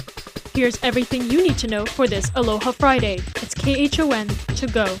Here's everything you need to know for this Aloha Friday. It's KHON to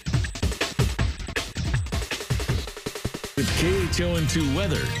go. With KHON2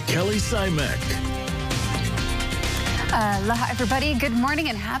 weather, Kelly Simek. Aloha, everybody. Good morning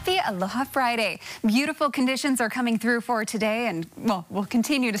and happy Aloha Friday. Beautiful conditions are coming through for today, and well, we'll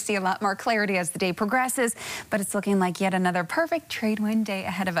continue to see a lot more clarity as the day progresses, but it's looking like yet another perfect trade wind day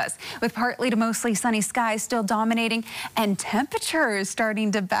ahead of us, with partly to mostly sunny skies still dominating and temperatures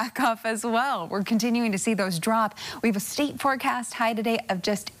starting to back off as well. We're continuing to see those drop. We have a state forecast high today of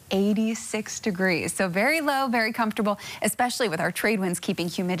just 86 degrees. So very low, very comfortable, especially with our trade winds keeping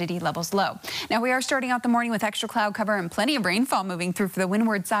humidity levels low. Now we are starting out the morning with extra cloud cover and plenty of rainfall moving through for the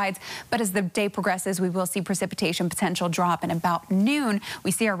windward sides. But as the day progresses, we will see precipitation potential drop, and about noon,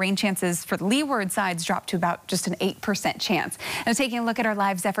 we see our rain chances for the leeward sides drop to about just an 8% chance. Now taking a look at our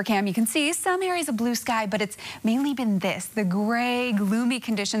live Zephyr cam, you can see some areas of blue sky, but it's mainly been the gray, gloomy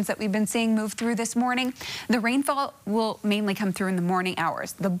conditions that we've been seeing move through this morning. The rainfall will mainly come through in the morning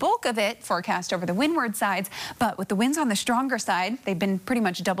hours. The bulk of it forecast over the windward sides, but with the winds on the stronger side, they've been pretty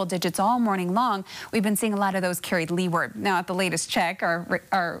much double digits all morning long. We've been seeing a lot of those carried leeward. Now at the latest check,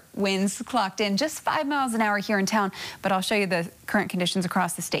 our winds clocked in just 5 miles an hour here in town, but I'll show you the current conditions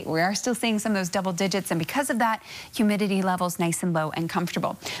across the state. We are still seeing some of those double digits, and because of that, humidity levels nice and low and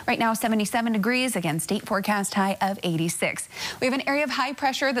comfortable. Right now 77 degrees, again state forecast high of 86. We have an area of high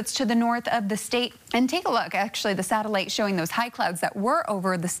pressure that's to the north of the state, and take a look, actually the satellite showing those high clouds that were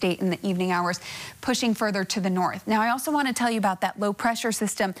over the state in the evening hours, pushing further to the north. Now I also want to tell you about that low pressure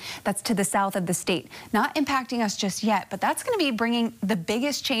system that's to the south of the state, not impacting us just yet, but that's going to be bringing the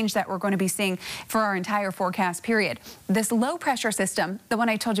biggest change that we're going to be seeing for our entire forecast period. This low pressure system, the one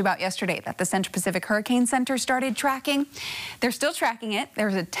I told you about yesterday that the Central Pacific Hurricane Center started tracking, they're still tracking it.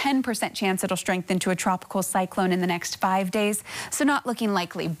 There's a 10% chance it'll strengthen to a tropical cyclone in the next 5 days, so not looking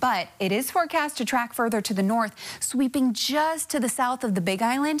likely, but it is forecast to track further to the north, sweeping just to the south of the Big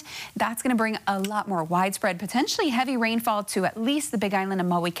Island. That's going to bring a lot more widespread, potentially heavy rainfall to at least the Big Island and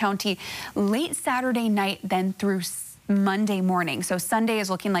Maui County late Saturday night, then through Monday morning. So Sunday is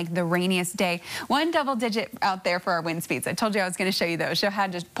looking like the rainiest day. One double digit out there for our wind speeds. I told you I was going to show you those. So I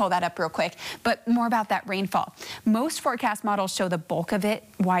had to pull that up real quick. But more about that rainfall. Most forecast models show the bulk of it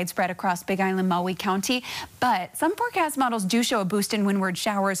widespread across Big Island, Maui County. But some forecast models do show a boost in windward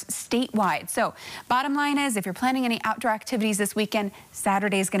showers statewide. So bottom line is, if you're planning any outdoor activities this weekend,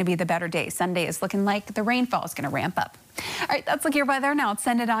 Saturday is going to be the better day. Sunday is looking like the rainfall is going to ramp up. All right, that's look at your weather. Now let's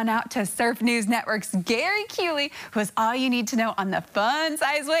send it on out to Surf News Network's Gary Cooley, who has all you need to know on the fun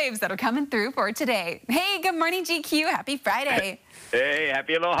size waves that are coming through for today. Hey, good morning, GQ. Happy Friday. Hey,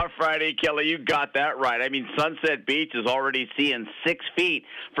 happy Aloha Friday, Kelly. You got that right. I mean, Sunset Beach is already seeing 6 feet.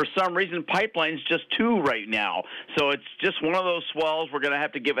 For some reason, Pipeline's just 2 right now. So it's just one of those swells. We're going to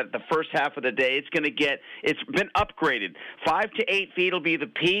have to give it the first half of the day. It's been upgraded. 5 to 8 feet will be the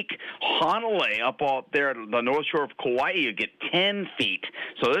peak. Honolulu up there on the north shore of Kauai, you get 10 feet.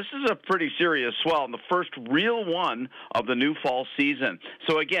 So this is a pretty serious swell, and the first real one of the new fall season.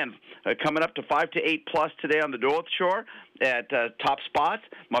 So again, coming up to 5 to 8 plus today on the north shore at top spots.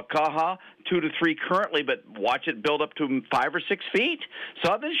 Makaha 2 to 3 currently, but watch it build up to 5 or 6 feet.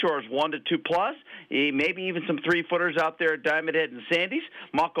 Southern shores 1 to 2 plus, maybe even some 3-footers out there at Diamond Head and Sandy's.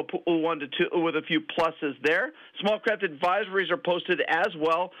 Makapu'u 1 to 2 with a few pluses there. Small craft advisories are posted as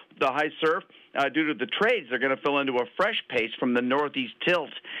well. The high surf, due to the trades, they're going to fill into a fresh pace from the northeast tilt.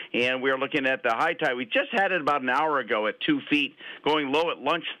 And we are looking at the high tide. We just had it about an hour ago at 2 feet, going low at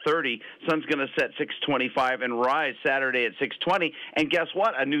lunch 30. Sun's going to set 6:25 and rise Saturday at 6:20. And guess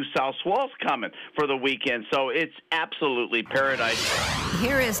what? A new south swell's coming for the weekend. So it's absolutely paradise.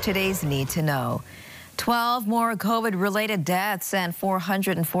 Here is today's Need to Know. 12 more COVID-related deaths and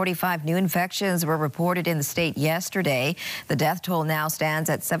 445 new infections were reported in the state yesterday. The death toll now stands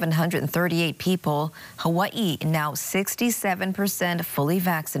at 738 people. Hawaii now 67% fully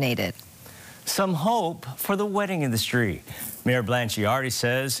vaccinated. Some hope for the wedding industry. Mayor Blanchiardi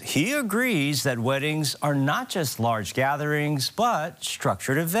says he agrees that weddings are not just large gatherings, but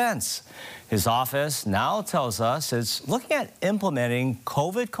structured events. His office now tells us it's looking at implementing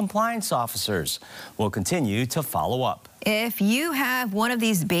COVID compliance officers. We'll continue to follow up. If you have one of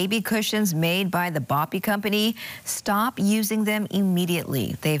these baby cushions made by the Boppy Company, stop using them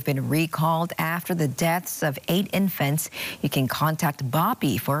immediately. They've been recalled after the deaths of 8 infants. You can contact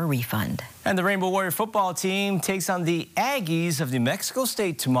Boppy for a refund. And the Rainbow Warrior football team takes on the Aggies of New Mexico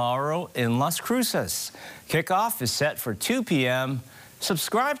State tomorrow in Las Cruces. Kickoff is set for 2 p.m.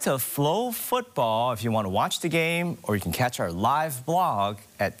 Subscribe to Flow Football if you want to watch the game, or you can catch our live blog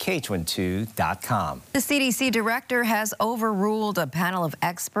at KHON2.com. The CDC director has overruled a panel of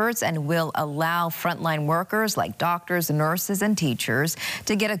experts and will allow frontline workers like doctors, nurses, and teachers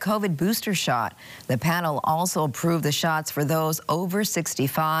to get a COVID booster shot. The panel also approved the shots for those over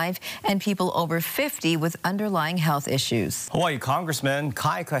 65 and people over 50 with underlying health issues. Hawaii Congressman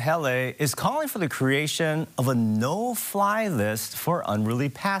Kai Kahele is calling for the creation of a no-fly list for unruly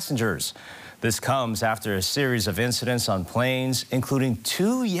passengers. This comes after a series of incidents on planes, including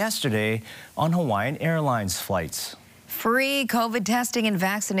 2 yesterday on Hawaiian Airlines flights. Free COVID testing and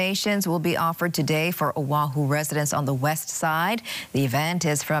vaccinations will be offered today for Oahu residents on the west side. The event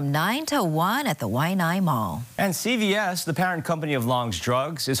is from 9 to 1 at the Waianae Mall. And CVS, the parent company of Long's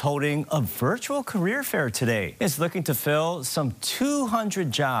Drugs, is holding a virtual career fair today. It's looking to fill some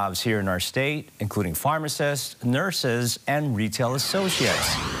 200 jobs here in our state, including pharmacists, nurses, and retail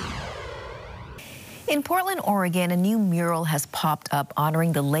associates. In Portland, Oregon, a new mural has popped up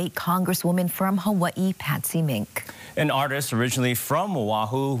honoring the late Congresswoman from Hawaii, Patsy Mink. An artist originally from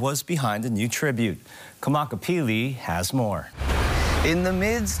Oahu was behind the new tribute. Kamaka Pili has more. In the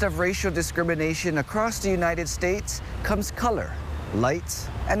midst of racial discrimination across the United States comes color, light,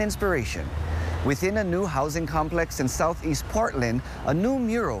 and inspiration. Within a new housing complex in southeast Portland, a new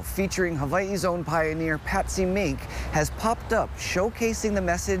mural featuring Hawaii's own pioneer Patsy Mink has popped up, showcasing the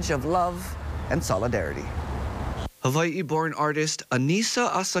message of love and solidarity. Hawaii-born artist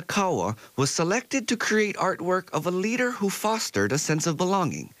Anissa Asakawa was selected to create artwork of a leader who fostered a sense of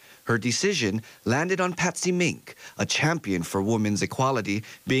belonging. Her decision landed on Patsy Mink, a champion for women's equality,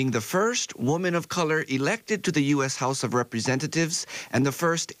 being the first woman of color elected to the U.S. House of Representatives and the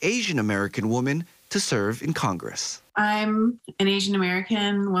first Asian American woman to serve in Congress. I'm an Asian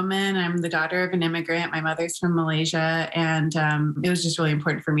American woman. I'm the daughter of an immigrant. My mother's from Malaysia, and it was just really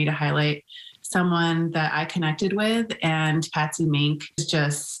important for me to highlight someone that I connected with. And Patsy Mink is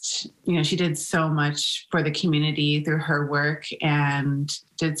just, she did so much for the community through her work and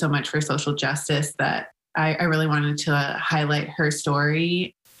did so much for social justice that I really wanted to highlight her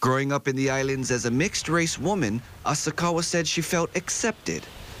story. Growing up in the islands as a mixed-race woman, Asakawa said she felt accepted.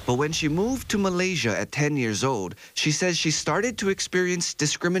 But when she moved to Malaysia at 10 years old, she says she started to experience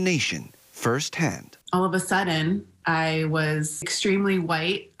discrimination firsthand. All of a sudden, I was extremely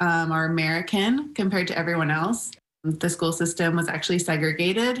white or American compared to everyone else. The school system was actually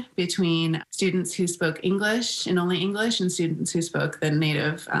segregated between students who spoke English and only English and students who spoke the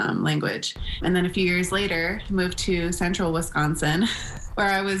native language. And then a few years later, moved to central Wisconsin, where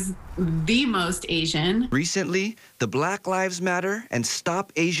I was the most Asian. Recently, the Black Lives Matter and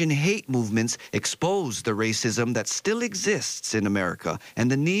Stop Asian Hate movements exposed the racism that still exists in America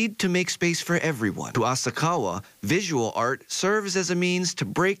and the need to make space for everyone. To Asakawa, visual art serves as a means to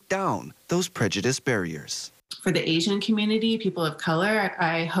break down those prejudice barriers. For the Asian community, people of color,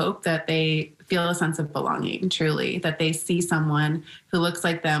 I hope that they feel a sense of belonging, truly, that they see someone who looks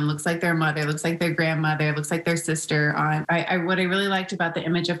like them, looks like their mother, looks like their grandmother, looks like their sister. What I really liked about the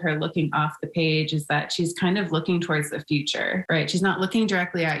image of her looking off the page is that she's kind of looking towards the future, right? She's not looking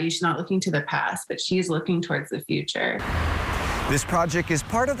directly at you. She's not looking to the past, but she's looking towards the future. This project is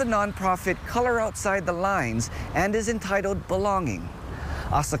part of the nonprofit Color Outside the Lines and is entitled Belonging.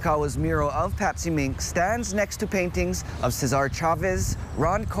 Asakawa's mural of Patsy Mink stands next to paintings of Cesar Chavez,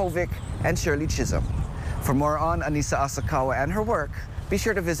 Ron Kovic, and Shirley Chisholm. For more on Anissa Asakawa and her work, be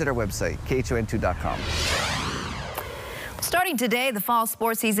sure to visit our website, KHON2.com. Starting today, the fall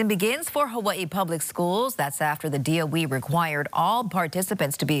sports season begins for Hawaii Public Schools. That's after the DOE required all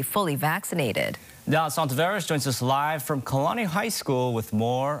participants to be fully vaccinated. Dallas Santaveras joins us live from Kalani High School with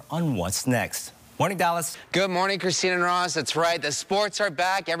more on what's next. Morning, Dallas. Good morning, Christine and Ross. That's right. The sports are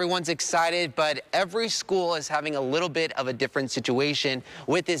back. Everyone's excited, but every school is having a little bit of a different situation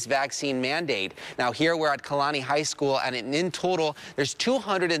with this vaccine mandate. Now, here we're at Kalani High School, and in total, there's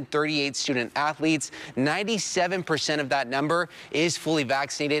 238 student athletes. 97% of that number is fully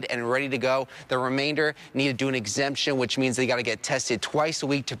vaccinated and ready to go. The remainder need to do an exemption, which means they got to get tested twice a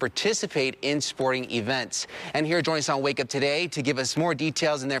week to participate in sporting events. And here joining us on Wake Up Today to give us more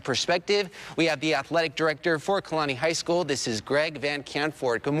details in their perspective, we have the athletic director for Kalani High School. This is Greg Van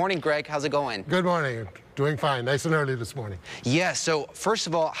Canford. Good morning, Greg. How's it going? Good morning. Doing fine. Nice and early this morning. Yeah, so first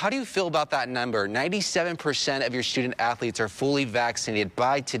of all, how do you feel about that number? 97% of your student athletes are fully vaccinated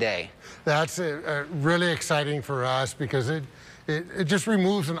by today. That's really exciting for us because it just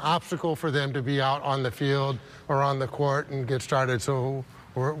removes an obstacle for them to be out on the field or on the court and get started. So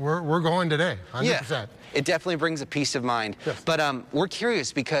we're going today, 100%. Yeah, it definitely brings a peace of mind. Yes. But we're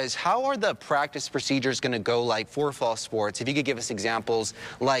curious because how are the practice procedures going to go like for fall sports? If you could give us examples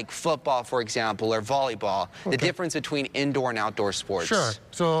like football, for example, or volleyball, the difference between indoor and outdoor sports. Sure.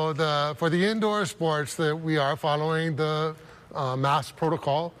 So for the indoor sports, that we are following the mask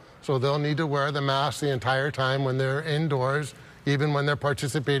protocol. So they'll need to wear the mask the entire time when they're indoors, even when they're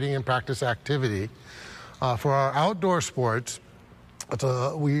participating in practice activity. For our outdoor sports,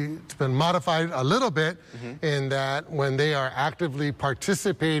 it's been modified a little bit in that when they are actively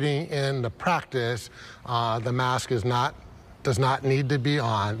participating in the practice, the mask does not need to be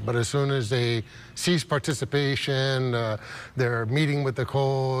on, but as soon as they cease participation, they're meeting with the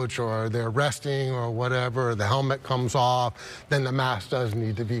coach or they're resting or whatever, the helmet comes off, then the mask does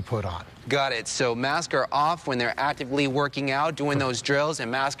need to be put on. Got it. So masks are off when they're actively working out, doing those drills, and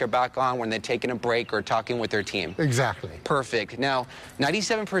masks are back on when they're taking a break or talking with their team. Exactly. Perfect. Now,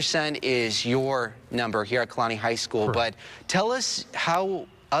 97% is your number here at Kalani High School, but tell us how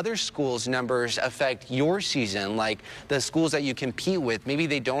other schools' numbers affect your season, like the schools that you compete with. Maybe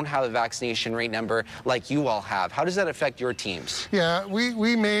they don't have a vaccination rate number like you all have. How does that affect your teams? Yeah,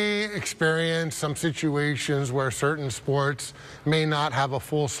 we may experience some situations where certain sports may not have a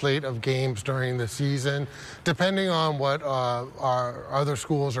full slate of games during the season, depending on what our other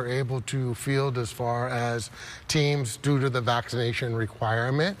schools are able to field as far as teams due to the vaccination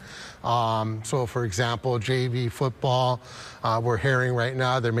requirement. So, for example, JV football, we're hearing right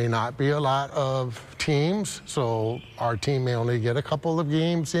now there may not be a lot of teams, so our team may only get a couple of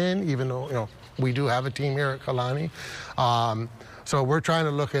games in, even though we do have a team here at Kalani. So we're trying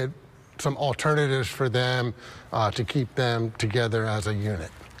to look at some alternatives for them to keep them together as a unit.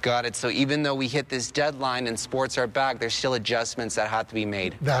 Got it. So even though we hit this deadline and sports are back, there's still adjustments that have to be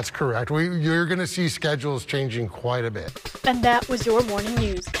made. That's correct. You're going to see schedules changing quite a bit. And that was your morning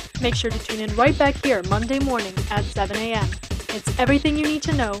news. Make sure to tune in right back here Monday morning at 7 a.m. It's everything you need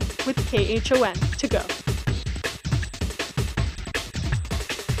to know with KHON to go.